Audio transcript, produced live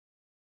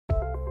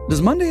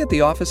Does Monday at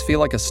the office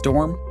feel like a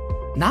storm?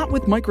 Not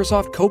with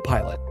Microsoft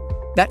Copilot.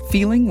 That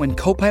feeling when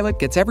Copilot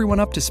gets everyone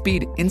up to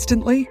speed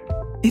instantly?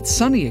 It's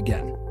sunny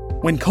again.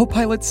 When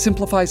Copilot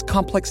simplifies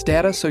complex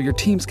data so your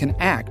teams can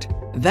act,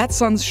 that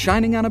sun's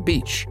shining on a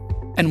beach.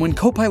 And when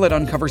Copilot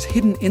uncovers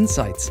hidden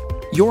insights,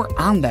 you're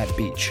on that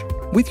beach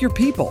with your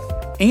people,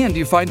 and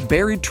you find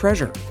buried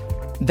treasure.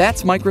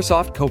 That's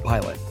Microsoft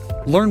Copilot.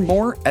 Learn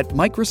more at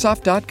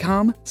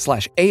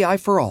Microsoft.com/AI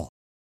for all.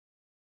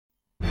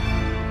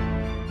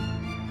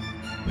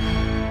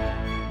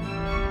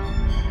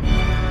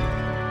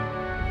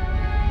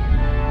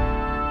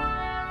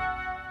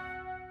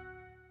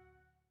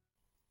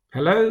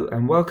 Hello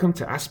and welcome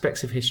to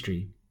Aspects of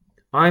History.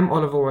 I'm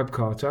Oliver Webb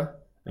Carter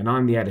and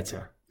I'm the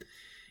editor.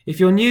 If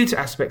you're new to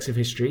Aspects of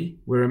History,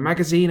 we're a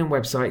magazine and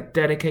website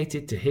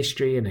dedicated to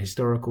history and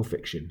historical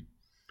fiction.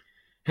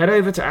 Head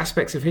over to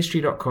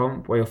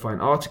aspectsofhistory.com where you'll find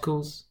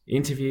articles,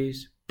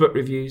 interviews, book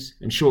reviews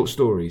and short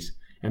stories,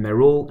 and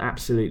they're all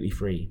absolutely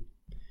free.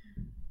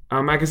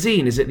 Our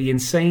magazine is at the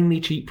insanely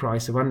cheap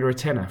price of under a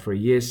tenner for a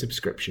year's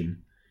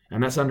subscription,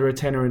 and that's under a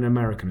tenner in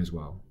American as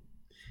well.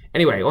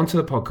 Anyway, on to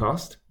the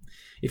podcast.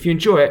 If you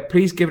enjoy it,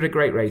 please give it a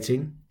great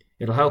rating.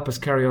 It'll help us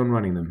carry on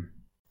running them.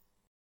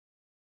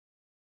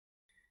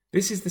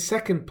 This is the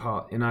second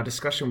part in our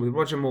discussion with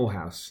Roger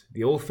Moorhouse,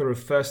 the author of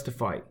First to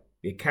Fight,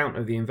 the account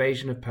of the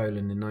invasion of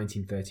Poland in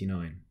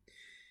 1939.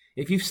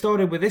 If you've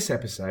started with this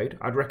episode,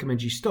 I'd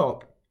recommend you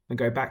stop and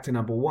go back to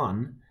number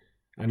 1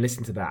 and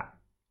listen to that,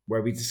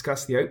 where we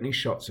discuss the opening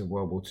shots of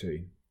World War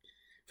II.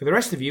 For the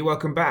rest of you,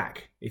 welcome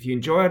back. If you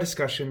enjoy our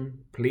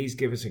discussion, please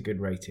give us a good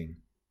rating.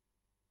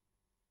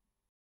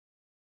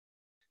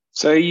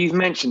 So you've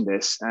mentioned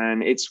this,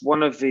 and it's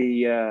one of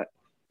the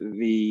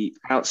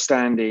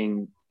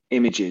outstanding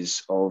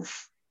images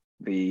of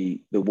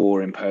the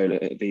war in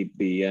Poland,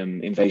 the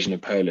invasion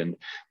of Poland,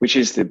 which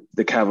is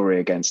the cavalry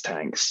against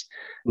tanks.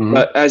 Mm-hmm.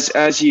 But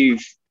as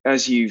you've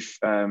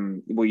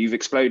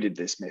exploded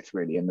this myth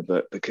really in the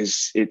book,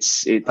 because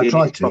it's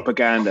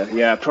propaganda.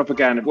 Yeah,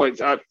 propaganda. Well,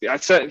 I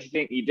certainly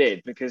think you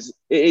did, because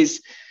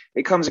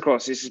it comes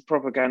across this is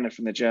propaganda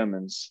from the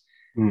Germans.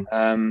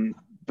 Mm.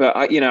 But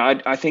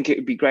I think it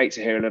would be great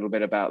to hear a little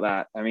bit about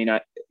that. I mean,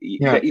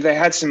 they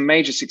had some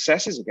major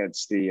successes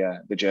against the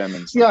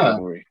Germans. Yeah,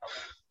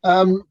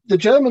 the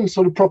German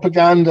sort of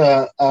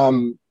propaganda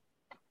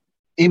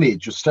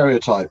image or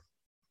stereotype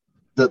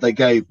that they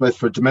gave, both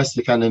for a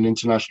domestic and an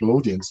international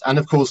audience, and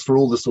of course for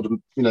all the sort of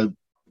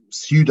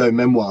pseudo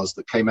memoirs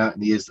that came out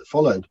in the years that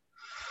followed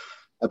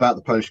about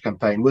the Polish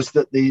campaign, was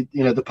that the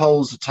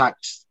Poles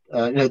attacked.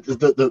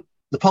 The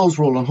Poles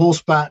were all on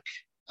horseback.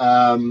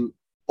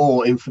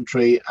 Or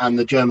infantry, and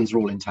the Germans are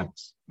all in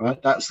tanks,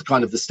 right? That's the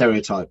kind of the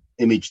stereotype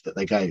image that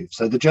they gave.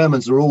 So the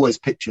Germans are always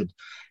pictured,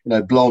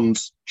 blonde,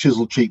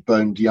 chiseled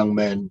cheekboned young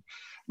men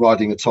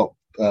riding atop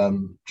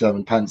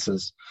German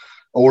panzers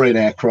or in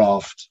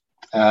aircraft.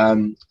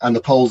 And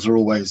the Poles are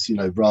always,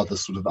 rather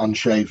sort of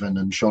unshaven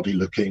and shoddy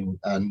looking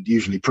and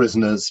usually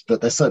prisoners, but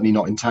they're certainly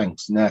not in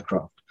tanks and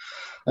aircraft.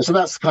 And so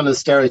that's the kind of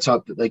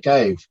stereotype that they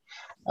gave.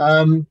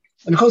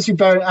 And of course, you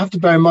have to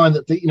bear in mind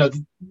that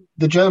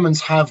the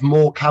Germans have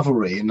more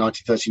cavalry in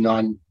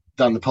 1939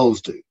 than the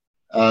Poles do.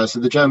 So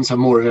the Germans have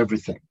more of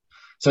everything.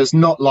 So it's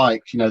not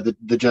like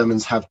the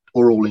Germans are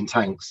all in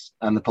tanks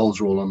and the Poles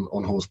are all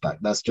on horseback.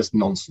 That's just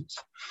nonsense.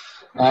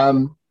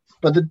 But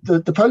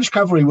the Polish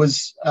cavalry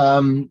was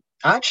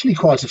actually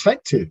quite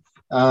effective.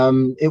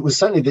 It was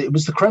certainly it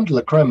was the creme de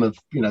la creme of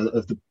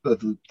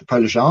the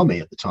Polish army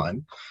at the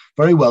time,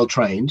 very well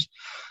trained.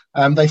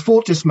 They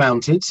fought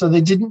dismounted, so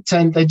they're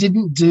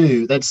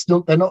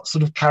not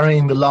sort of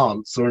carrying the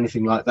lance or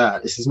anything like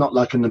that. This is not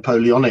like a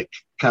Napoleonic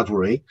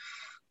cavalry,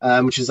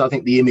 which is, I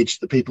think, the image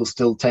that people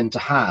still tend to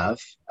have.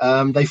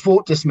 They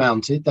fought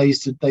dismounted. They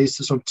used to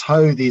sort of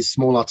tow these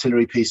small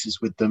artillery pieces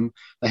with them.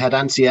 They had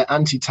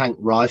anti-tank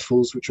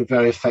rifles, which were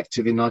very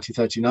effective in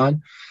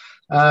 1939.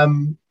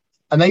 And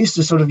they used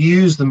to sort of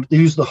use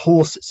the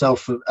horse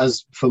itself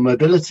for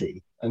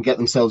mobility and get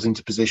themselves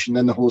into position.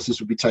 Then the horses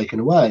would be taken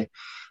away.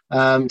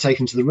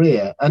 Taken to the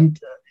rear, and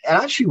it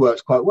actually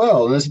worked quite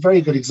well. And there's a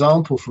very good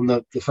example from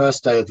the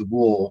first day of the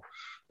war,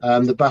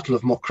 the Battle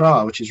of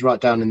Mokrá, which is right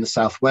down in the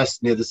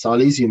southwest near the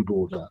Silesian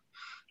border,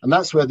 and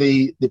that's where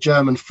the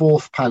German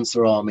 4th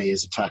Panzer Army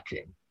is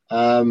attacking.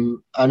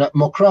 And at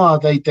Mokrá,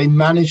 they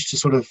managed to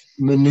sort of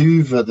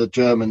maneuver the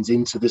Germans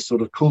into this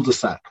sort of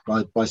cul-de-sac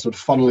by sort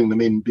of funneling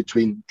them in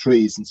between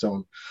trees and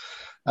so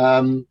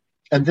on.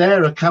 And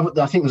there, I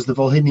think it was the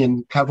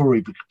Volhynian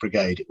Cavalry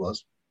Brigade. It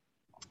was.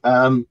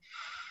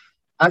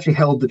 Actually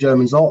held the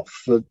Germans off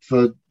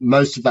for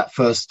most of that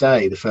first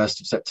day, the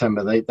 1st of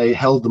September. They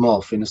held them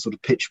off in a sort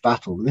of pitched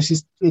battle. And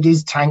it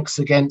is tanks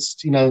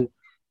against,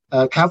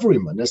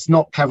 cavalrymen. It's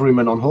not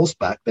cavalrymen on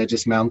horseback. They're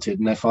dismounted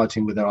and they're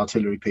fighting with their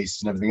artillery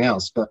pieces and everything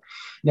else. But,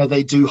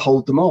 they do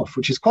hold them off,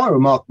 which is quite a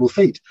remarkable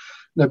feat.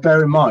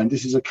 Bear in mind,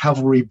 this is a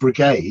cavalry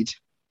brigade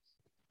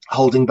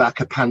holding back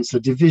a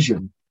panzer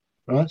division,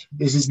 right?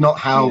 This is not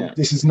how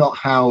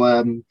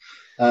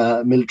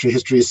military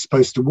history is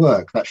supposed to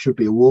work. That should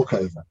be a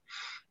walkover.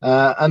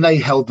 And they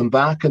held them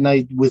back, and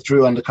they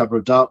withdrew under cover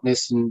of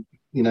darkness, and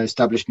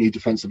established new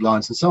defensive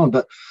lines and so on.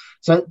 But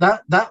so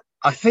that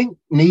I think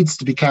needs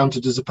to be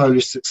counted as a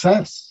Polish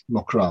success,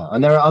 Mokra.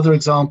 And there are other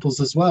examples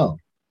as well.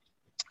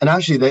 And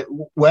actually,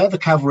 where the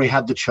cavalry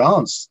had the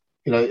chance,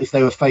 if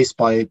they were faced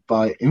by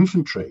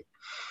infantry,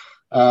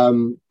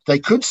 they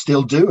could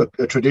still do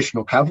a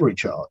traditional cavalry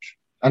charge.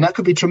 And that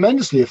could be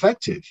tremendously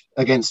effective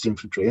against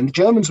infantry. And the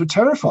Germans were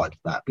terrified of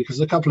that,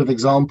 because a couple of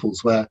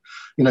examples where,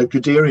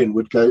 Guderian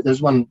would go,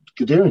 there's one,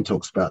 Guderian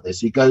talks about this,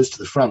 he goes to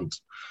the front,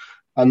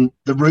 and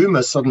the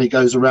rumour suddenly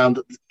goes around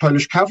that the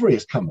Polish cavalry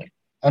is coming.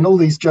 And all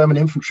these German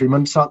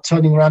infantrymen start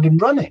turning around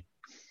and running.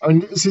 I mean,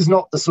 this is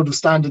not the sort of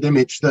standard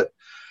image that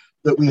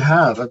we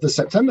have of the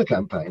September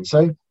campaign.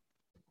 So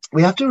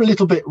we have to a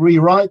little bit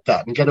rewrite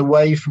that and get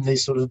away from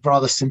these sort of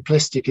rather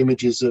simplistic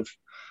images of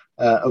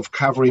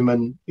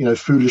cavalrymen,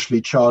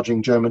 foolishly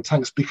charging German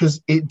tanks,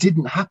 because it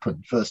didn't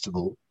happen, first of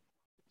all.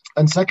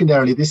 And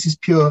secondarily, this is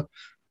pure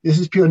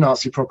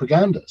Nazi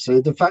propaganda. So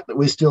the fact that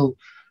we're still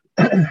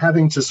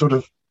having to sort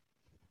of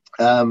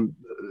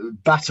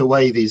bat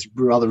away these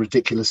rather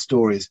ridiculous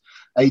stories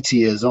 80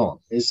 years on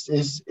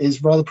is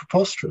rather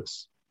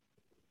preposterous.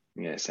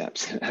 Yes,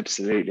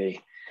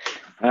 absolutely.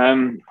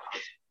 And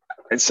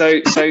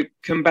so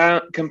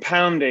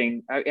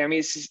compounding. I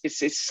mean,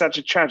 it's such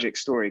a tragic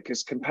story,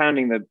 because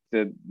compounding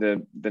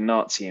the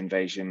Nazi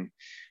invasion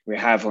we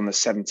have on the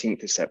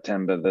 17th of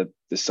September,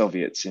 the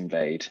Soviets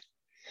invade.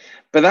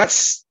 But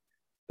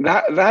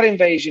that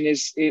invasion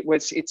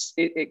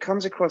it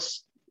comes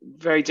across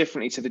very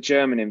differently to the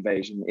German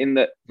invasion, in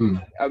that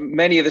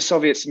many of the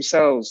Soviets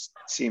themselves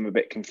seem a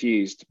bit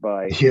confused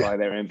by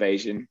their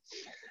invasion.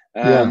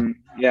 And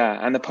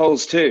the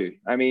Poles too.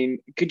 I mean,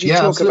 could you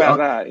talk absolutely about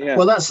that? Yeah.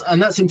 Well,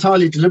 that's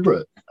entirely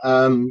deliberate.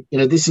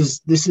 This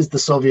is the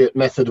Soviet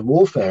method of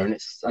warfare,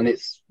 and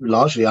it's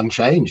largely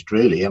unchanged,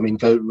 really. I mean,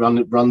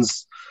 it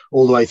runs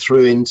all the way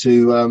through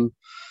into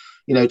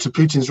to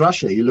Putin's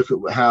Russia. You look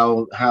at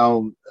how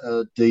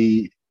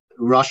the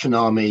Russian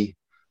army,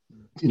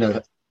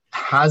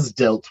 has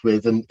dealt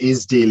with and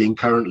is dealing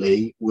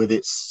currently with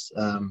its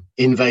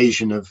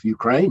invasion of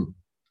Ukraine.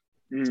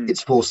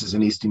 Its forces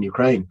in eastern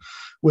Ukraine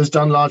was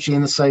done largely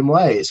in the same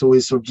way. It's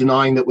always sort of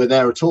denying that we're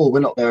there at all. We're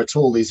not there at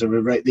all. These are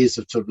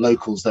sort of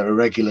locals. They're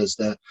irregulars.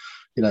 They're,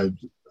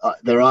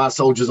 there are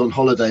soldiers on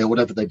holiday, or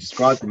whatever they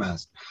describe them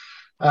as.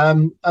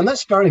 And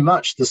that's very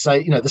much the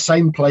same. The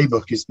same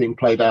playbook is being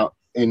played out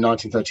in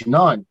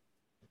 1939.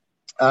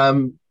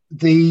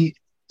 The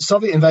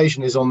Soviet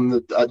invasion is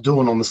at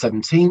dawn on the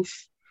 17th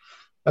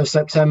of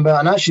September,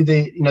 and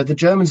actually the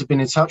Germans have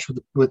been in touch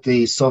with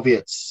the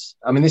Soviets.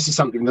 I mean, this is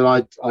something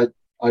that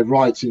I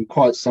write in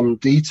quite some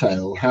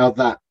detail, how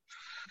that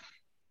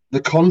the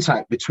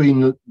contact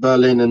between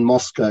Berlin and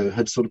Moscow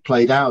had sort of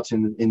played out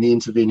in the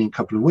intervening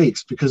couple of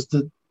weeks, because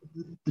the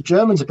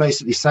Germans are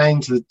basically saying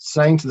to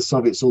the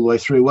Soviets all the way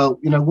through, well,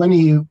 when are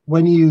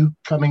you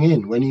coming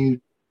in? When are you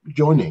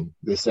joining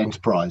this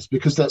enterprise?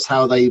 Because that's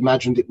how they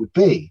imagined it would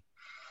be.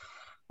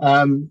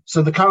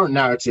 So the current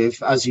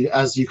narrative, as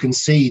you can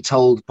see,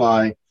 told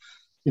by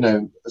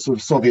sort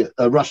of Soviet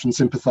Russian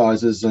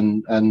sympathizers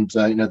and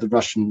the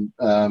Russian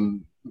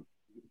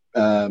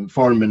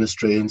foreign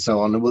ministry and so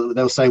on,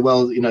 they'll say,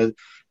 well, the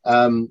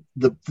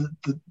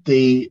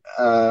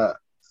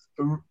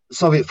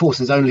Soviet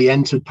forces only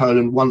entered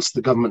Poland once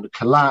the government had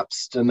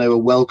collapsed, and they were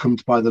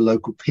welcomed by the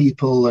local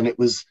people, and it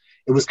was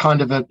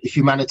kind of a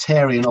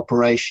humanitarian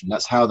operation.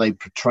 That's how they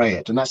portray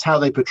it, and that's how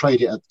they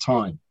portrayed it at the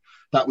time.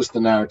 That was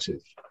the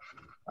narrative.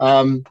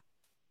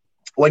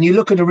 When you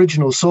look at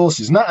original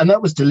sources, and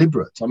that was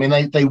deliberate. I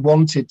mean, they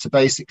wanted to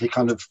basically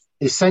kind of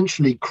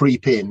essentially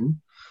creep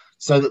in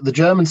so that the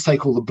Germans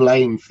take all the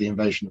blame for the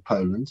invasion of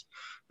Poland,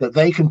 that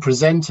they can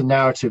present a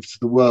narrative to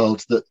the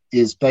world that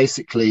is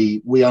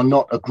basically, we are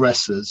not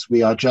aggressors.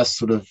 We are just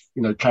sort of,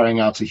 carrying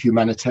out a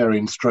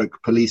humanitarian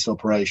stroke police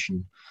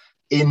operation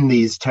in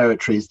these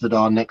territories that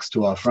are next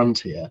to our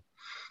frontier.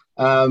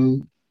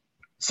 So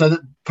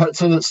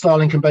that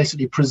Stalin can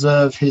basically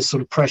preserve his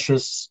sort of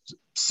precious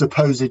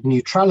supposed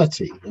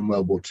neutrality in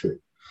World War II.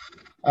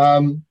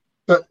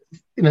 But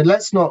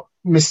let's not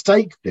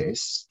mistake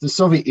this. The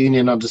Soviet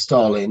Union under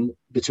Stalin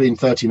between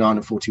 39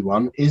 and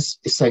 41 is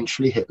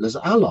essentially Hitler's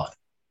ally,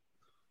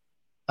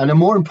 and a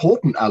more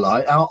important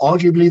ally,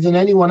 arguably, than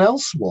anyone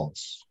else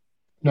was,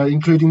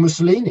 including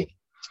Mussolini.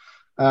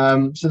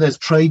 So there's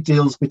trade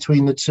deals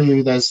between the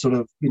two. There's sort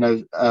of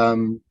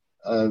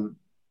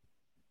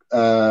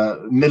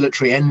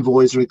military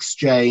envoys are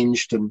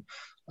exchanged, and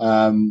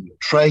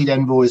trade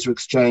envoys are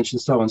exchanged,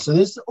 and so on. So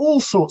there's all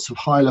sorts of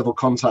high-level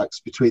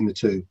contacts between the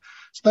two.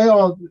 So they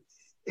are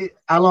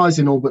allies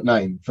in all but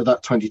name for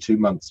that 22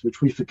 months,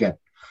 which we forget.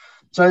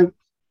 So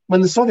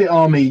when the Soviet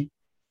army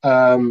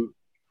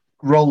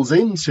rolls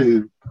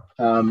into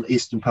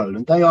eastern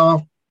Poland,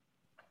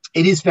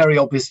 it is very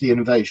obviously an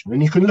invasion.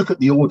 And you can look at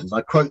the orders.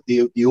 I quote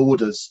the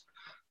orders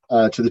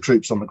to the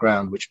troops on the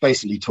ground, which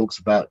basically talks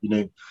about,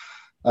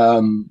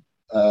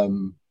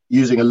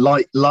 using a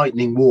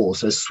lightning war,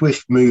 so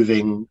swift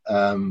moving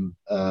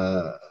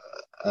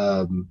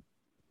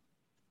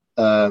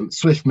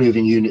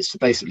swift-moving units to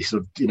basically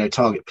sort of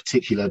target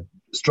particular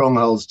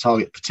strongholds,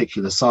 target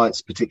particular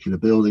sites, particular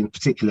buildings,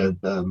 particular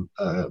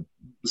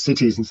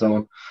cities, and so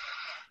on.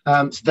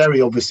 It's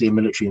very obviously a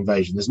military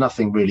invasion. There's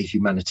nothing really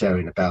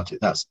humanitarian about it.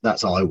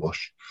 That's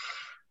eyewash.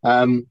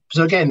 So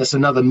again, that's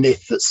another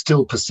myth that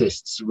still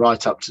persists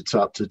right up to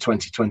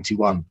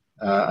 2021,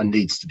 and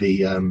needs to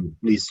be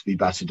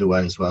battered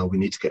away as well. We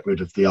need to get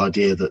rid of the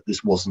idea that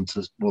this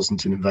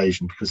wasn't an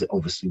invasion, because it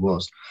obviously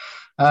was.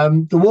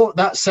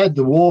 That said,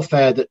 the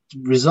warfare that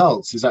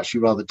results is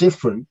actually rather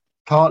different,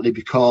 partly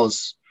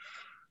because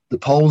the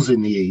Poles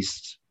in the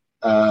east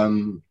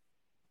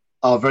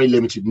are very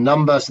limited in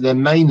number, so they're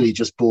mainly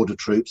just border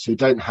troops who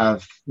don't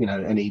have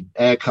any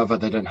air cover.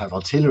 They don't have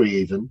artillery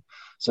even,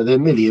 so they're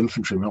merely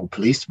infantrymen or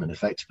policemen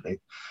effectively.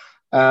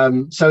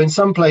 So in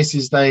some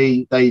places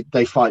they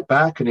fight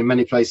back, and in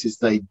many places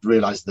they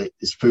realise that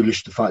it's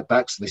foolish to fight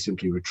back, so they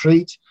simply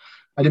retreat.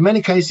 And in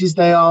many cases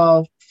they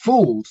are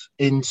fooled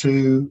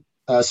into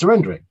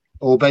surrendering,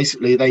 or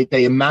basically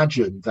they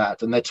imagine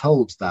that, and they're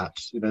told that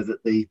that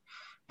the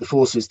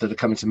forces that are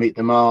coming to meet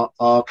them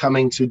are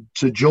coming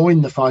to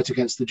join the fight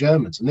against the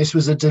Germans. And this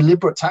was a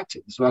deliberate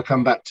tactic. This is where I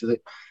come back to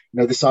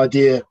this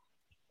idea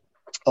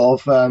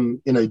of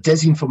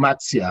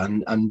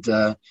desinformatia and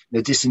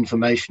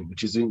disinformation,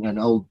 which is an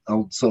old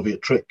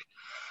Soviet trick.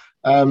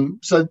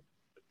 So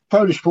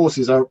Polish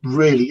forces are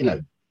really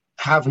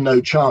have no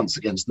chance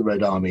against the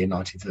Red Army in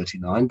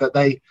 1939, but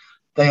they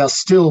are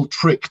still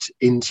tricked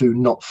into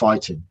not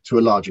fighting to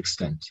a large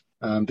extent.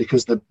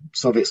 Because the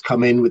Soviets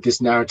come in with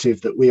this narrative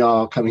that we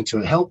are coming to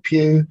help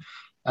you,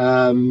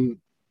 and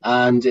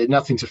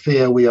nothing to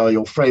fear. We are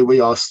your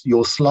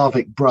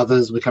Slavic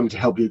brothers. We're coming to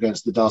help you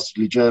against the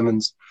dastardly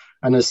Germans.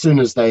 And as soon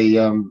as they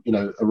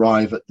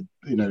arrive at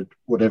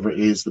whatever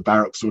it is, the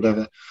barracks or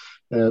whatever,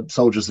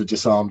 soldiers are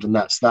disarmed, and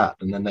that's that.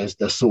 And then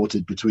they're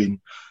sorted between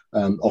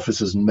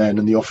officers and men,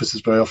 and the officers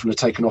very often are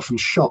taken off and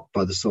shot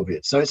by the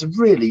Soviets. So it's a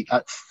really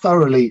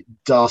thoroughly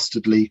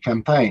dastardly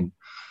campaign.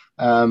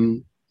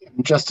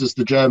 Just as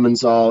the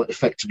Germans are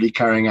effectively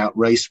carrying out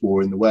race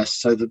war in the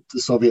West, so the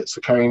Soviets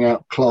are carrying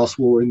out class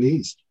war in the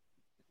East.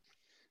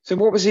 So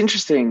what was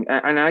interesting,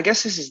 and I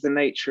guess this is the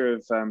nature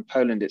of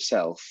Poland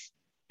itself,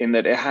 in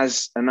that it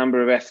has a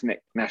number of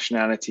ethnic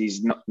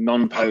nationalities,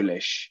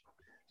 non-Polish,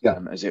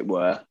 as it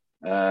were,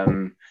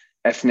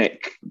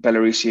 ethnic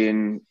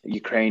Belarusian,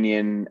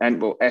 Ukrainian,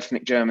 and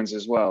ethnic Germans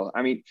as well.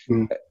 I mean,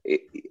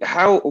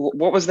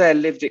 what was their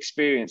lived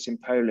experience in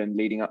Poland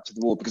leading up to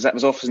the war? Because that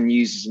was often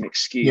used as an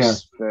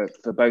excuse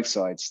for both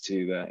sides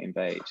to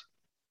invade.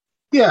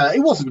 Yeah, it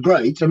wasn't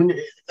great. I mean,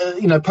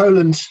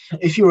 Poland,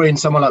 if you were in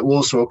somewhere like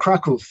Warsaw or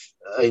Krakow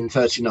in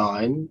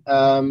 39,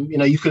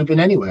 you could have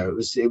been anywhere.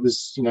 It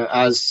was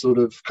as sort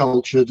of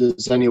cultured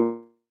as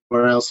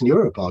anywhere else in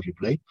Europe,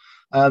 arguably.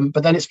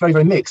 But then it's very,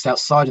 very mixed.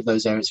 Outside of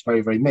those areas, it's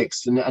very, very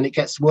mixed. And it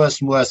gets worse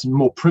and worse and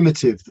more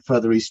primitive the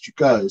further east you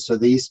go. So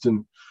the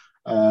eastern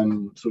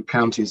sort of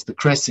counties, the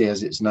Kresy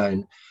as it's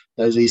known,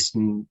 those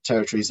eastern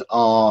territories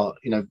are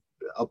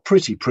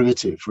pretty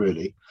primitive,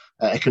 really,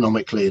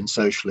 economically and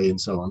socially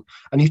and so on.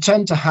 And you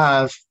tend to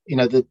have,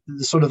 the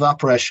sort of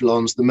upper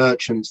echelons, the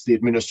merchants, the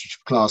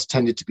administrative class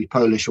tended to be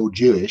Polish or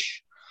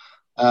Jewish.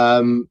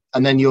 And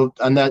then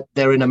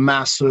they're in a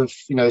mass of,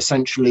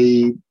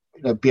 essentially,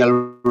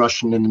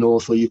 Belarusian in the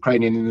north or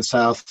Ukrainian in the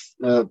south,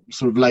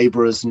 sort of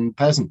labourers and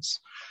peasants.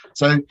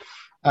 So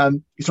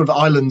sort of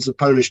islands of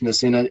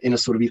Polishness in a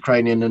sort of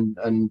Ukrainian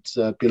and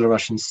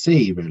Belarusian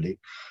sea, really.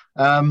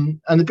 And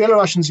the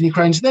Belarusians and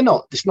Ukrainians,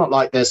 it's not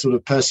like they're sort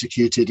of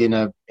persecuted in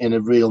a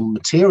real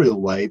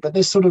material way, but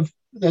there's sort of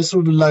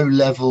low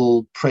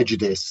level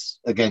prejudice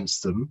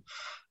against them.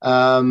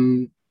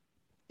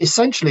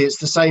 Essentially, it's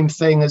the same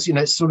thing as,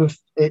 it's sort of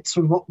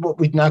what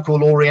we'd now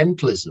call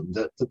Orientalism,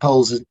 that the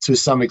Poles, to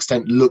some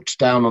extent, looked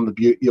down on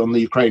the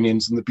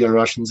Ukrainians and the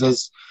Belarusians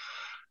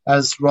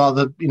as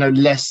rather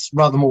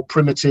more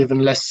primitive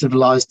and less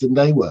civilized than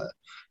they were.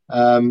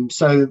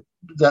 So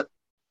that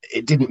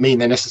it didn't mean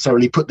they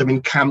necessarily put them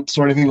in camps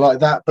or anything like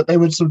that, but they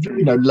were sort of,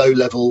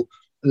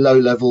 low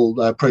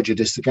level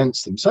prejudice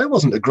against them. So it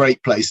wasn't a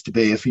great place to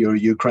be if you're a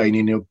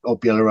Ukrainian or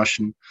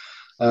Belarusian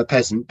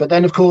peasant. But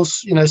then, of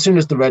course, as soon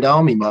as the Red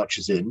Army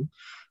marches in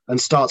and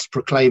starts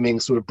proclaiming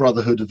sort of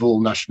brotherhood of all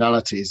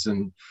nationalities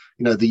and,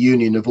 the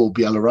union of all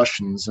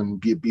Belarusians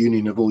and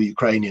union of all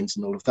Ukrainians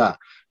and all of that,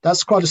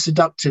 that's quite a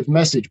seductive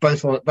message,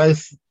 both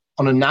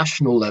on a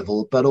national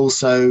level, but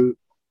also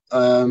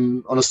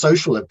on a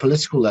social level,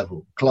 political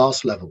level,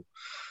 class level.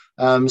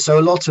 So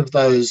a lot of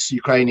those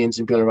Ukrainians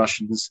and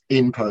Belarusians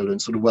in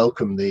Poland sort of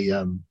welcome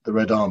the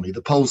Red Army.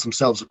 The Poles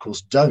themselves, of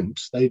course, don't.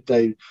 They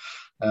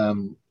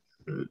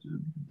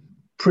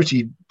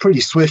pretty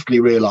swiftly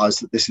realise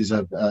that this is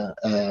a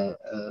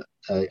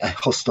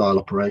hostile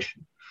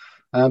operation.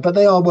 But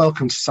they are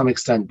welcomed to some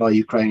extent by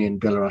Ukrainian,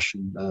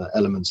 Belarusian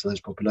elements of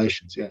those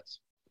populations, yes.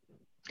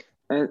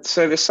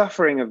 So the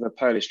suffering of the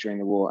Polish during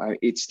the war,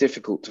 it's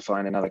difficult to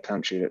find another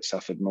country that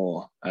suffered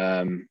more.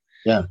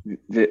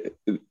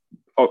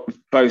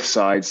 both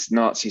sides,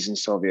 Nazis and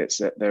Soviets,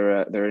 that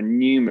there are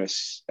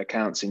numerous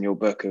accounts in your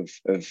book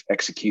of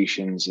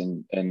executions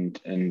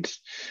and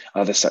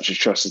other such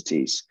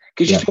atrocities.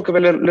 Could you talk a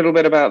little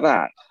bit about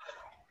that?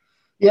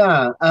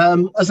 Yeah,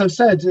 as I've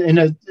said,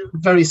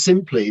 very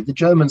simply, the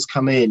Germans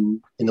come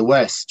in the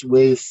West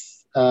with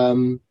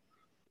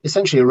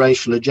essentially a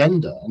racial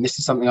agenda, and this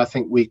is something I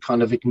think we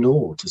kind of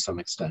ignore to some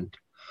extent.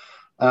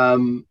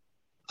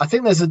 I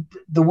think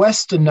the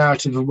Western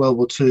narrative of World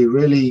War II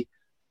really,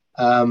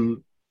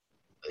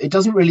 it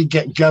doesn't really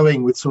get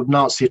going with sort of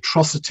Nazi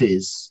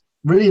atrocities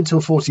really until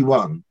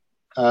 1941.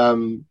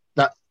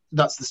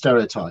 That's the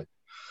stereotype.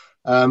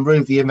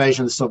 Really, the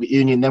invasion of the Soviet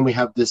Union. Then we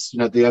have this,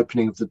 the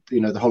opening of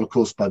the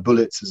Holocaust by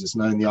bullets, as it's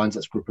known, the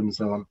Einsatzgruppen and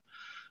so on.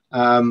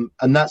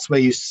 And that's where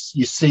you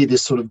see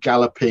this sort of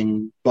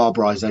galloping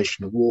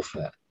barbarization of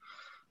warfare.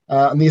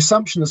 And the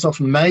assumption that's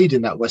often made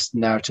in that Western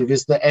narrative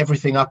is that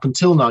everything up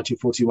until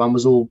 1941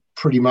 was all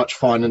pretty much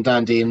fine and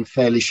dandy and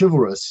fairly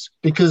chivalrous,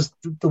 because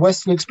the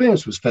Western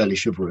experience was fairly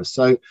chivalrous.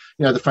 So,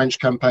 the French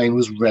campaign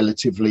was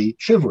relatively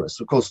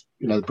chivalrous. Of course,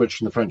 the British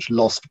and the French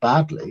lost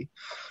badly,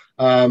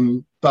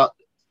 but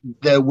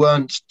there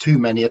weren't too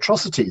many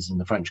atrocities in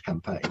the French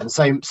campaign. And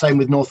same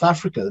with North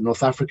Africa. The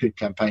North African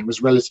campaign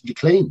was relatively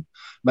clean,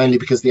 mainly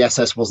because the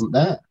SS wasn't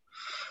there.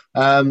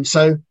 In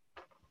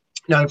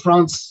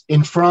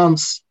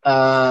France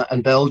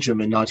and Belgium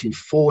in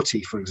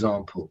 1940, for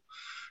example,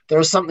 there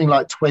are something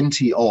like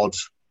 20 odd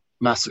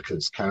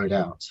massacres carried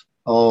out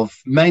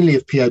mainly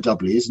of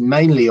POWs and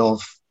mainly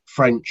of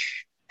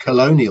French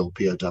colonial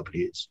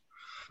POWs.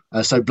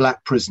 So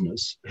black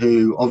prisoners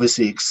who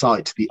obviously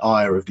excite the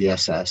ire of the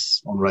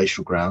SS on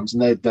racial grounds,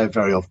 and they're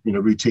very often,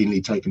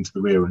 routinely taken to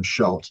the rear and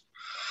shot.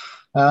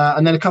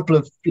 And then a couple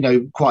of,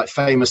 quite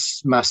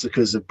famous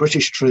massacres of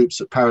British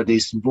troops at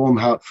Paradis and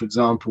Moorhouse, for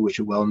example, which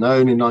are well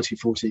known in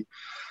 1940.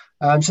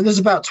 So there's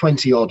about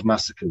 20 odd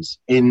massacres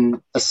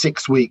in a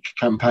 6-week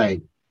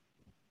campaign.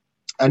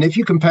 And if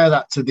you compare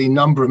that to the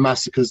number of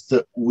massacres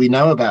that we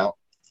know about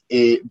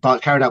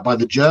carried out by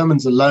the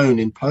Germans alone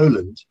in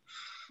Poland,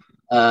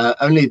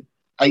 only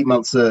 8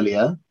 months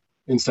earlier,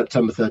 in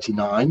September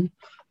 1939,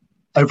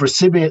 over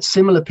a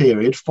similar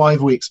period,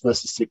 5 weeks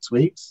versus 6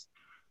 weeks,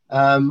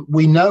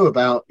 we know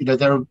about,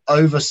 there are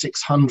over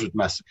 600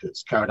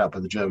 massacres carried out by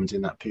the Germans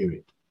in that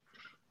period.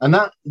 And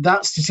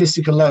that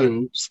statistic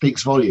alone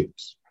speaks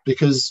volumes,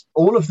 because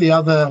all of the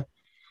other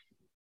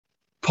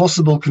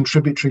possible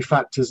contributory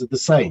factors are the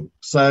same.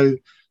 So,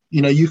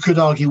 you could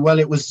argue, well,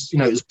 it was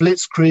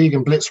Blitzkrieg,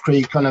 and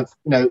Blitzkrieg kind of,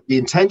 the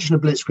intention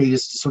of Blitzkrieg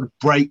is to sort of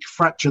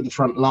fracture the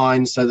front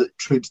line so that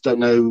troops don't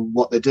know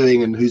what they're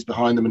doing and who's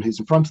behind them and who's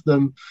in front of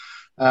them,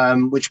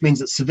 which means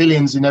that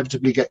civilians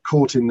inevitably get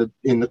caught in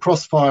the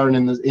crossfire and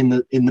in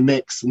the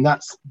mix, and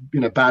that's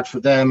bad for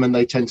them, and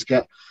they tend to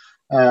get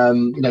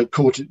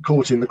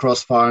caught in the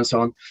crossfire and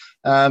so on.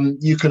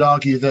 You could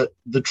argue that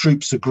the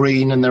troops are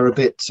green and they're a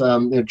bit,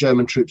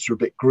 German troops are a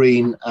bit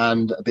green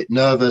and a bit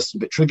nervous, a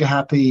bit trigger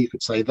happy. You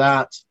could say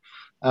that.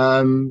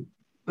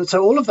 But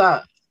so all of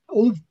that,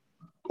 all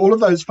of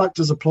those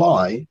factors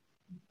apply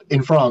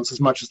in France as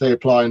much as they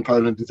apply in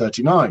Poland in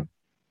 1939.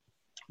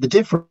 The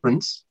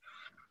difference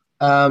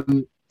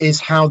is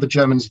how the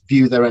Germans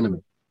view their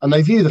enemy. And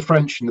they view the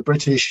French and the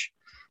British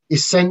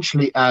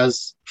essentially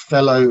as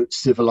fellow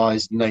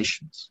civilized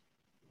nations.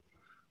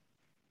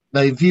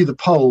 They view the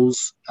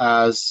Poles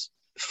as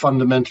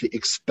fundamentally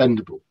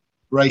expendable,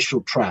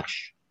 racial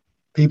trash,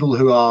 people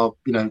who are,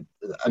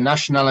 a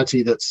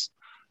nationality that's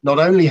not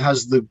only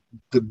has the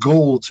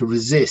gall to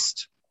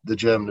resist the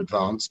German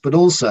advance, but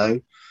also,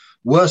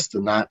 worse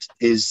than that,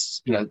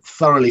 is,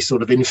 thoroughly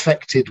sort of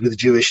infected with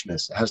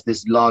Jewishness. It has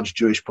this large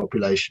Jewish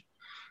population,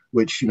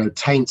 which,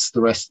 taints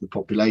the rest of the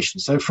population.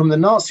 So from the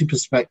Nazi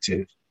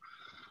perspective,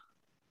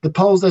 the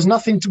Poles, there's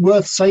nothing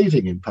worth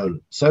saving in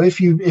Poland. So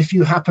if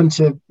you happen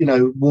to,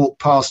 walk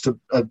past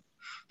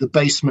the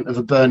basement of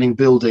a burning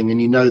building,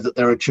 and that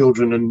there are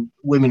children and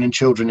women and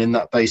children in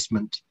that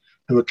basement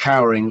who are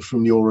cowering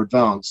from your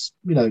advance,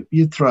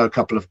 you throw a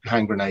couple of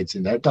hand grenades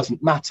in there. It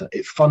doesn't matter.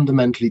 It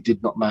fundamentally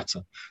did not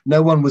matter.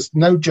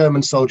 No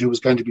German soldier was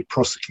going to be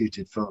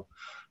prosecuted for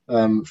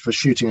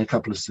shooting a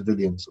couple of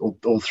civilians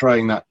or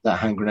throwing that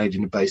hand grenade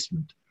in a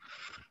basement.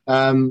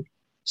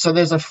 So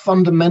there's a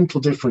fundamental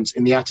difference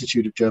in the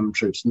attitude of German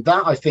troops. And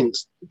that, I think,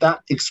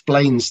 that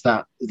explains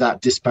that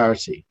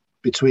disparity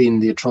between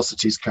the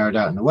atrocities carried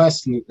out in the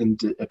West and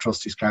the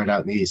atrocities carried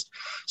out in the East.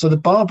 So the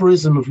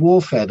barbarism of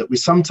warfare that we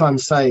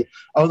sometimes say,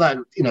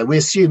 we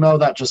assume,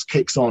 that just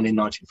kicks on in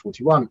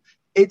 1941.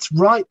 It's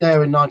right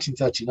there in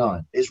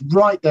 1939. It's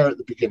right there at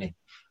the beginning.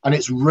 And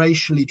it's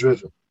racially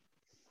driven.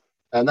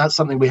 And that's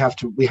something we have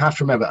to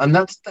remember. And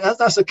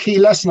that's a key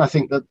lesson, I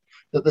think, that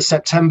the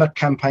September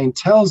campaign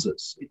tells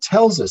us. It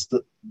tells us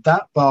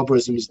that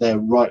barbarism is there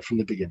right from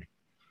the beginning.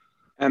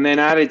 And then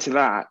added to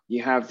that,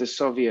 you have the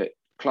Soviet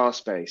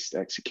class-based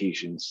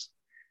executions.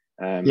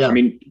 I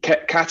mean,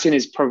 Katyn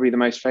is probably the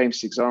most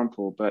famous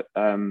example, but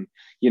I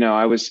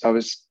was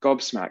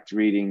gobsmacked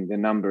reading the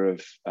number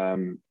of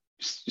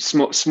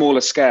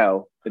smaller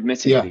scale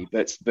admittedly,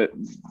 but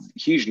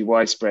hugely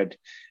widespread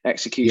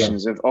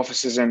executions of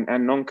officers and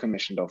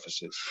non-commissioned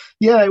officers.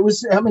 Yeah, it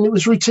was. I mean, it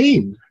was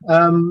routine.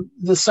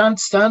 The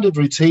standard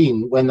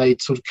routine when they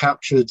sort of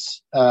captured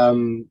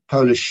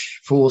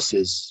Polish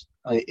forces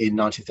in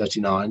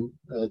 1939,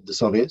 the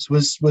Soviets,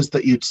 was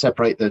that you'd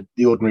separate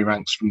the ordinary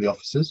ranks from the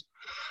officers.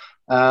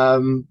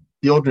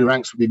 The ordinary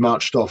ranks would be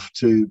marched off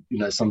to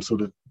some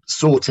sort of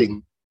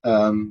sorting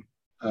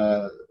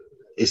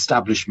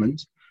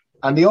establishment,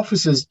 and the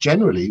officers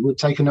generally were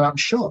taken out and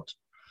shot.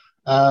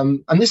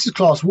 And this is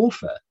class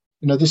warfare.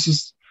 This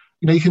is,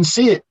 you can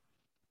see it.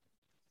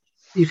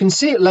 You can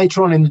see it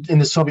later on in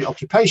the Soviet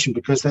occupation,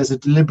 because there's a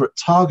deliberate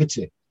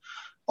targeting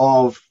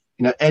of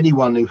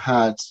anyone who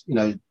had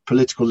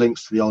political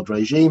links to the old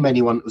regime,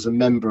 anyone that was a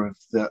member of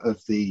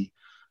the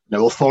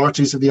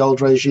authorities of the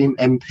old regime,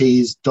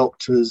 MPs,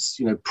 doctors,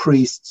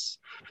 priests,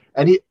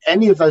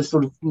 any of those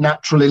sort of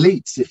natural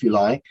elites, if you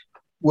like,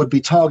 would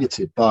be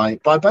targeted by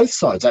both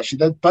sides.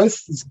 Actually,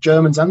 both the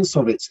Germans and the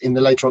Soviets in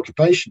the later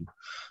occupation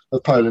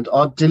of Poland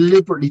are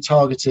deliberately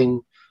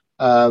targeting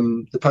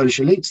the Polish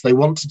elites. They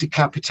want to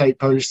decapitate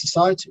Polish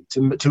society,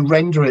 to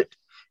render it,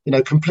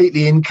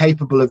 completely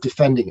incapable of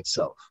defending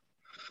itself.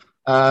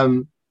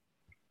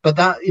 But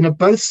that,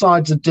 both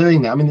sides are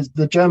doing that. I mean,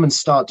 the Germans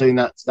start doing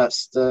that.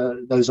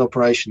 Those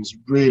operations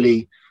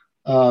really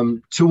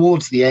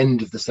towards the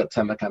end of the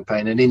September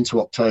campaign and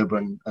into October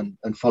and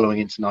following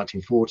into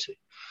 1940.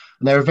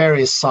 And there are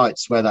various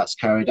sites where that's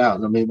carried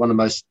out. I mean, one of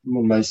the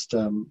most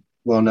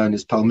well known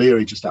is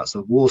Palmyra, just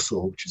outside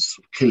Warsaw, which is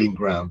a killing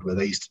ground where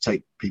they used to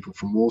take people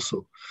from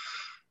Warsaw.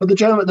 But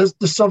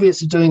the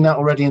Soviets are doing that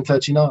already in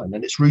 1939,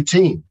 and it's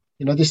routine.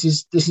 This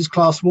is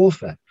class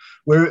warfare,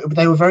 where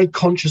they were very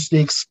consciously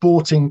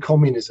exporting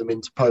communism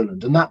into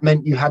Poland, and that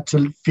meant you had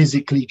to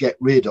physically get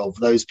rid of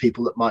those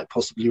people that might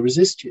possibly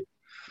resist you,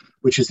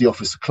 which is the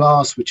officer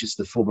class, which is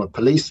the former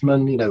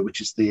policemen,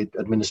 which is the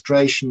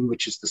administration,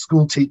 which is the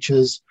school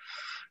teachers.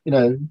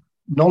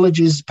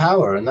 Knowledge is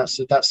power, and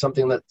that's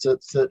something that the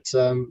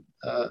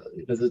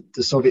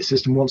Soviet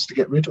system wants to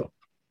get rid of.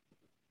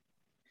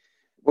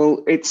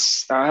 Well,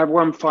 I have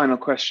one final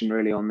question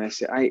really on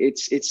this.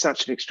 It's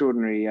such an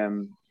extraordinary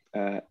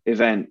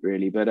event,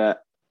 really,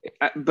 but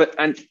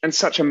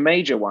such a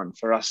major one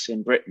for us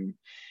in Britain.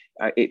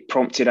 It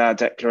prompted our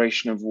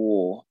declaration of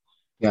war.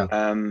 Yeah.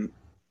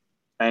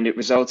 And it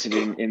resulted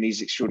in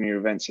these extraordinary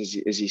events,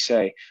 as you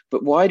say.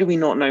 But why do we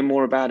not know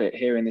more about it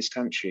here in this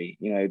country?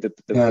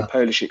 The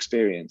Polish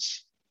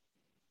experience.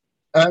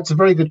 It's a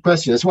very good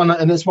question. It's one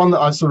that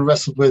I've sort of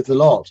wrestled with a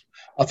lot.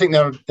 I think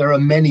there are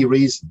many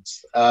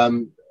reasons.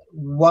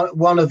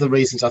 One of the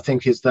reasons, I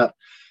think, is that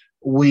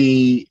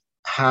we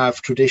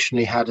have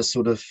traditionally had a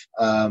sort of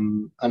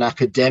an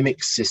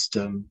academic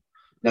system.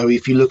 Now,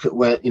 if you look at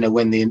where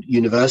when the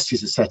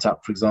universities are set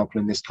up, for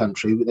example, in this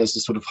country, there's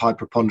a sort of high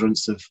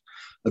preponderance of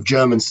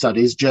German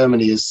studies.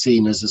 Germany is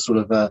seen as a sort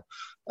of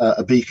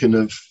a beacon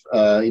of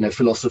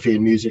philosophy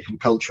and music and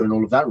culture and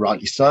all of that,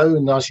 rightly so,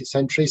 in the 19th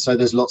century. So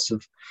there's lots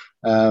of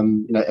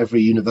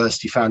every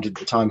university founded at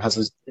the time has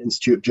an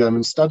Institute of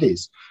German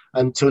Studies,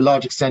 and to a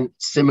large extent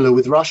similar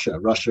with Russia.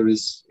 Russia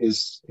is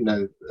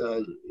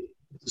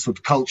the sort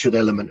of cultured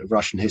element of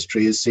Russian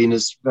history is seen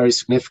as very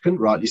significant,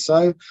 rightly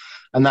so,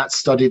 and that's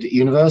studied at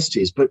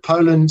universities. But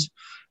Poland,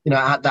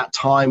 at that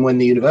time when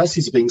the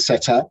universities are being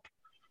set up,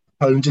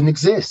 Poland didn't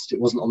exist. It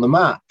wasn't on the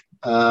map.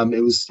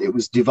 It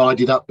was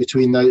divided up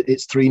between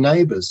its three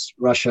neighbours: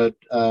 Russia,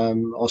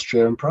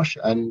 Austria, and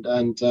Prussia, and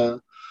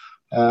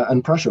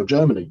Prussia, or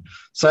Germany.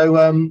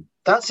 So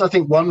that's, I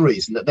think, one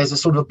reason that there's a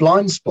sort of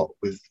blind spot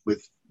with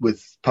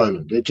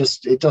Poland.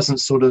 It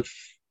doesn't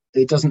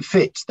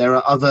fit. There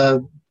are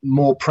other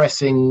more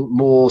pressing,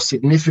 more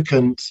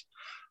significant,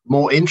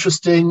 more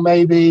interesting,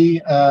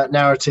 maybe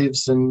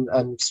narratives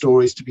and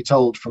stories to be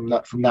told from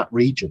that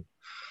region.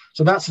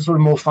 So that's a sort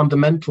of more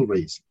fundamental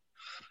reason.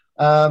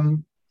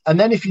 And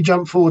then if you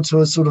jump forward to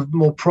a sort of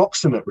more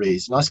proximate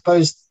reason, I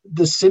suppose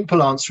the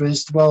simple answer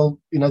is, well,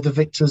 the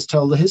victors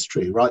tell the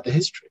history, write the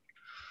history.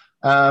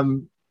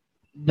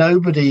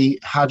 Nobody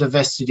had a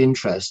vested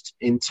interest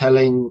in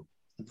telling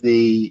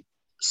the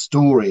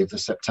story of the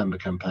September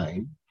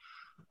campaign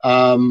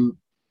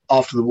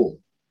after the war.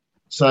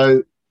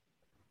 So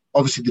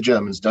obviously the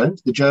Germans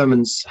don't. The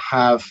Germans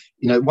have,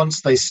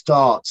 once they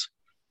start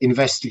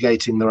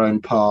investigating their own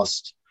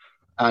past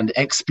and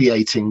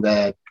expiating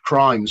their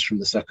crimes from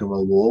the Second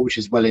World War, which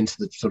is well into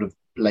the sort of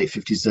late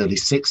 50s, early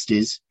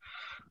 60s,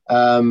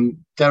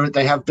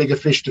 they have bigger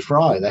fish to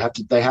fry.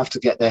 They have to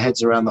get their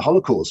heads around the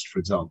Holocaust, for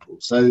example.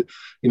 So,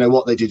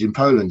 what they did in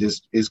Poland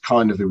is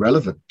kind of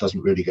irrelevant,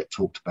 doesn't really get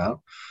talked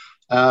about.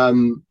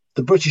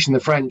 The British and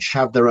the French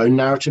have their own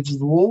narratives of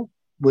the war,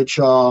 which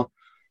are,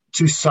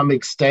 to some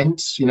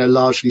extent,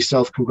 largely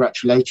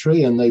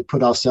self-congratulatory, and they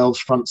put ourselves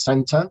front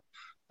center.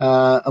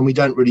 And we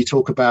don't really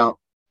talk about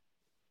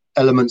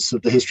elements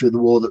of the history of the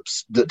war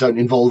that don't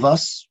involve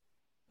us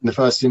in the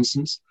first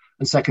instance,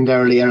 and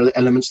secondarily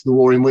elements of the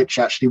war in which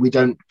actually we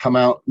don't come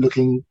out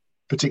looking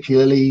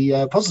particularly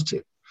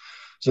positive.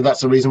 So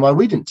that's the reason why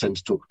we didn't tend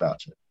to talk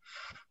about it.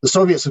 The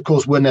Soviets, of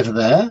course, were never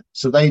there,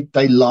 so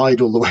they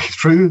lied all the way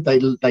through. They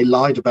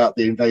lied about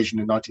the invasion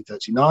in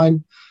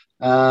 1939,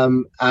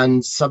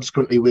 and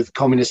subsequently with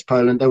communist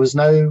Poland, there was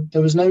no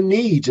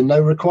need and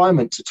no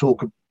requirement to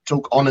talk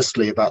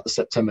honestly about the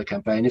September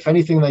campaign. If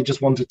anything, they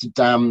just wanted to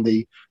damn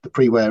the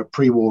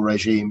pre-war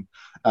regime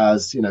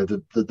as, you know,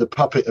 the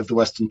puppet of the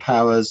Western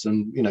powers,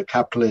 and, you know,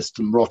 capitalist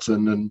and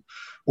rotten and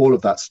all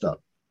of that stuff.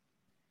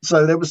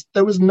 So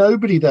there was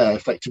nobody there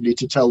effectively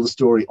to tell the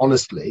story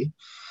honestly,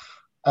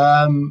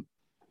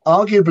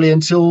 arguably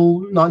until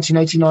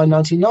 1989,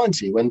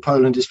 1990, when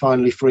Poland is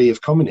finally free of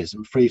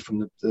communism, free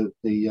from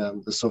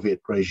the Soviet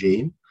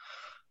regime.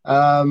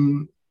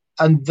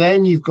 And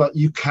then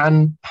you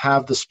can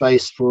have the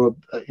space for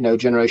a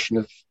generation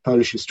of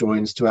Polish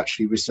historians to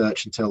actually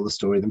research and tell the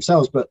story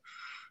themselves. But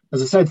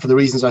as I said, for the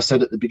reasons I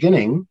said at the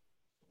beginning,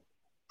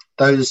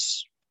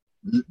 those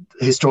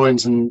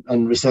historians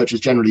and researchers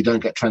generally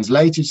don't get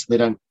translated, so they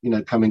don't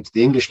come into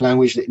the English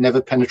language. It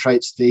never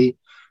penetrates the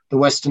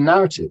Western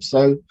narrative.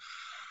 So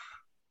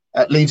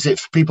it leaves it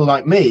for people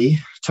like me,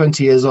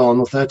 20 years on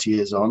or 30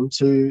 years on,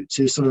 to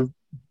sort of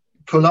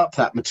pull up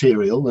that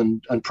material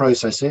and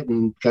process it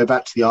and go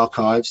back to the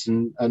archives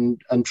and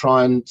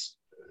try and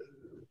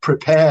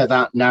prepare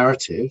that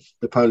narrative,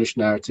 the Polish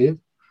narrative,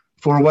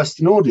 for a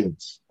Western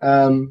audience.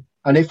 And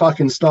if I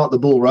can start the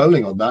ball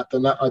rolling on that,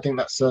 then I think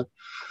that's a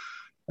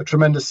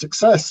tremendous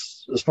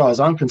success as far as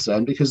I'm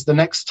concerned, because the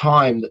next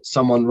time that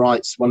someone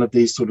writes one of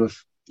these sort of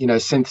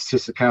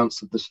synthesis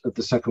accounts of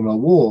the Second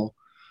World War,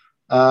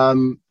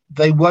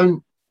 they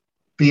won't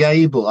be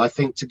able, I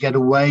think, to get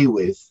away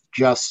with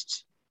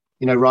just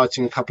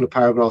writing a couple of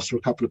paragraphs or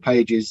a couple of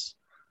pages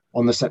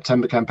on the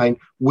September campaign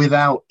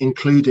without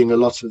including a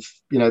lot of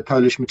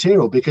Polish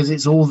material, because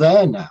it's all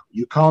there now.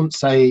 You can't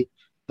say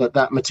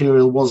that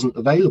material wasn't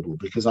available,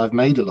 because I've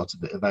made a lot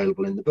of it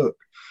available in the book.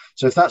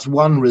 So if that's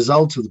one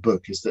result of the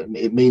book, is that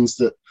it means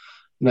that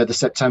the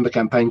September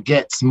campaign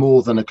gets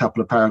more than a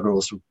couple of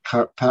paragraphs or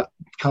a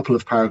couple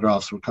of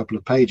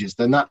pages,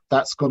 then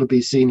that's got to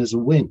be seen as a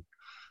win,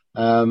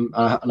 and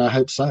I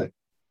hope so.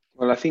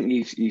 Well, I think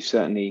you've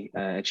certainly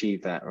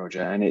achieved that,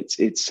 Roger, and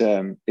it's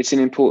an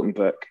important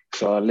book,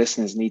 so our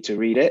listeners need to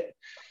read it.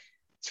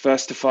 It's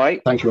First to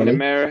Fight. Thank you, in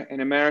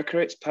America,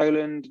 it's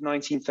Poland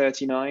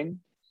 1939.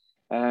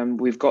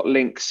 We've got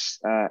links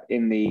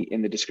in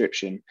the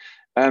description.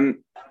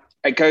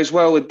 It goes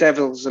well with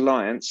Devil's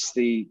Alliance,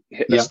 the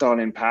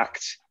Hitler-Stalin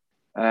Pact.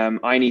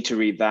 I need to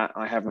read that.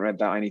 I haven't read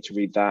that. I need to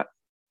read that.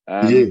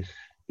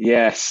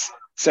 Yes.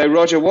 So,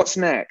 Roger, what's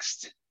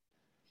next?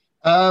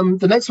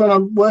 The next one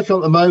I'm working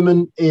on at the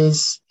moment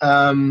is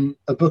a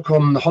book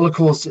on the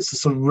Holocaust. It's a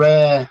sort of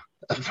a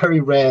very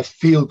rare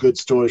feel-good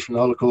story from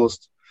the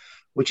Holocaust,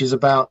 which is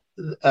about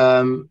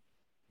a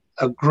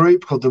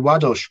group called the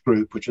Ładoś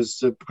Group, which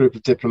was a group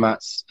of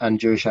diplomats and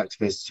Jewish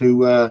activists who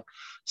were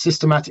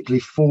systematically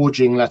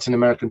forging Latin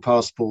American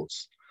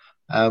passports,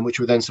 which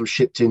were then sort of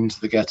shipped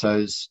into the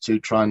ghettos to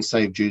try and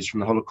save Jews from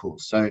the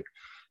Holocaust. So,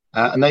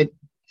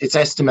 it's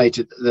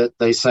estimated that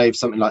they saved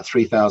something like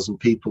 3,000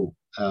 people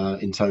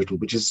in total,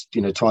 which is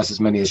twice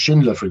as many as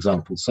Schindler, for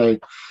example. So,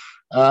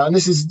 and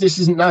this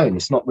isn't known.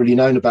 It's not really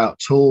known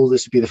about at all.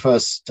 This would be the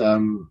first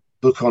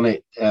book on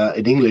it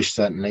in English,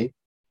 certainly.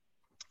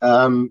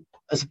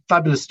 It's a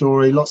fabulous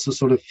story, lots of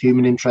sort of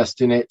human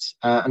interest in it,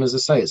 and as I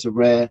say, it's a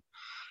rare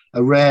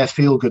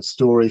feel-good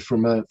story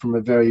from a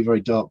very,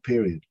 very dark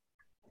period.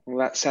 Well,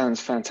 that sounds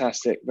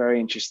fantastic, very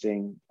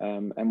interesting.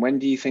 And when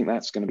do you think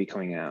that's going to be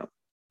coming out?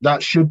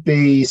 That should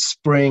be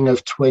spring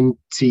of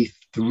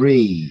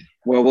 23.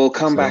 Well, we'll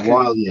come back.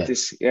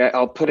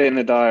 I'll put it in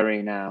the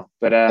diary now.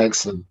 But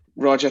excellent,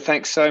 Roger.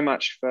 Thanks so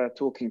much for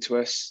talking to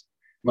us.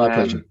 My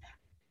pleasure.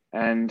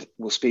 And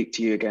we'll speak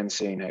to you again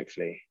soon,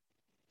 hopefully.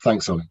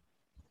 Thanks, Ollie.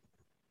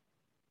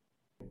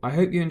 I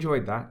hope you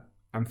enjoyed that,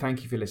 and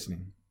thank you for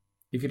listening.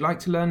 If you'd like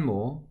to learn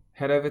more,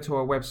 head over to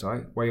our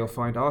website, where you'll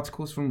find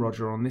articles from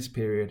Roger on this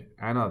period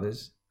and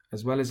others,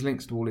 as well as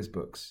links to all his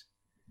books.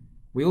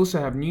 We also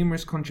have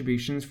numerous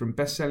contributions from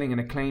best-selling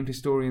and acclaimed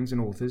historians and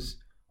authors,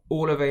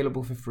 all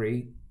available for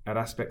free at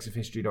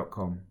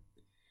aspectsofhistory.com.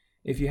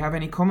 If you have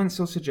any comments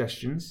or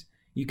suggestions,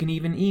 you can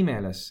even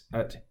email us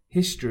at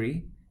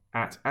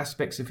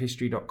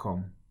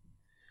history@aspectsofhistory.com.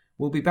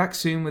 We'll be back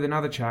soon with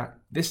another chat,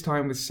 this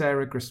time with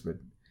Sarah Griswold.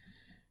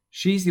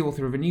 She's the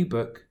author of a new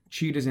book,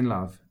 Tudors in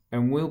Love,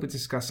 and we'll be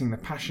discussing the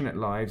passionate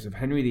lives of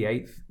Henry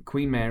VIII,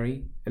 Queen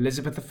Mary,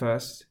 Elizabeth I,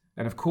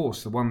 and of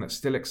course the one that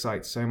still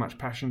excites so much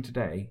passion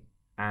today,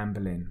 Anne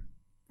Boleyn.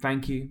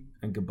 Thank you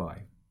and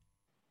goodbye.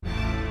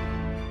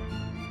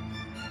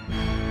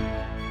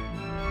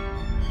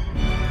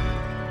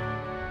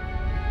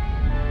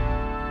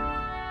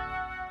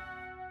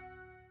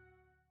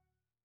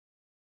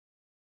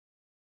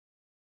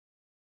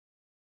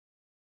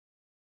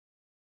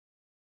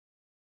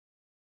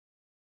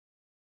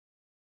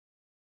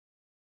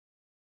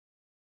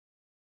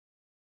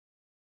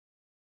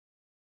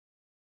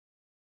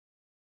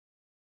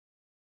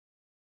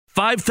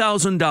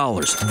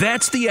 $5,000.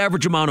 That's the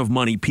average amount of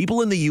money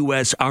people in the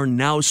U.S. are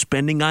now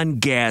spending on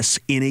gas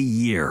in a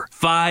year.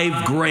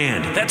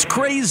 $5,000. That's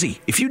crazy.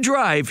 If you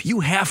drive, you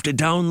have to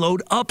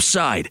download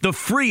Upside, the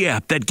free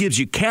app that gives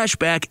you cash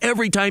back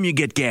every time you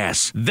get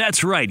gas.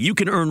 That's right. You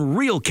can earn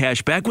real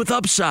cash back with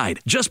Upside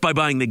just by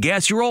buying the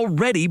gas you're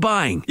already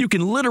buying. You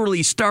can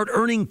literally start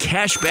earning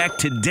cash back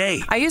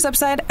today. I use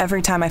Upside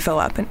every time I fill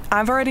up, and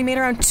I've already made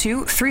around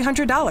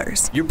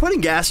 $200-$300. You're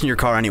putting gas in your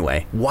car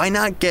anyway. Why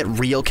not get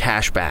real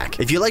cash back?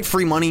 If you like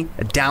free money,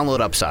 download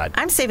Upside.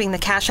 I'm saving the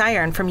cash I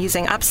earn from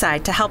using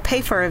Upside to help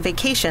pay for a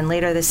vacation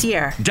later this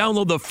year.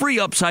 Download the free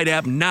Upside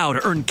app now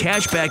to earn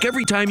cash back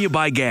every time you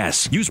buy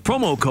gas. Use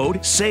promo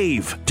code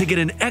SAVE to get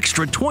an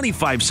extra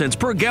 25 cents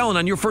per gallon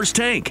on your first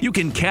tank. You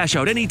can cash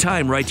out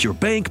anytime right to your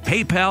bank,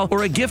 PayPal,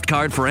 or a gift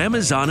card for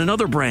Amazon and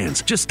other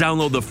brands. Just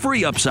download the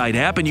free Upside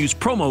app and use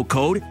promo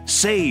code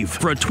SAVE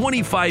for a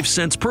 25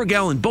 cents per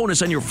gallon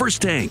bonus on your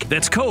first tank.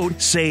 That's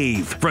code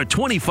SAVE for a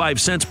 25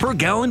 cents per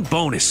gallon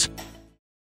bonus.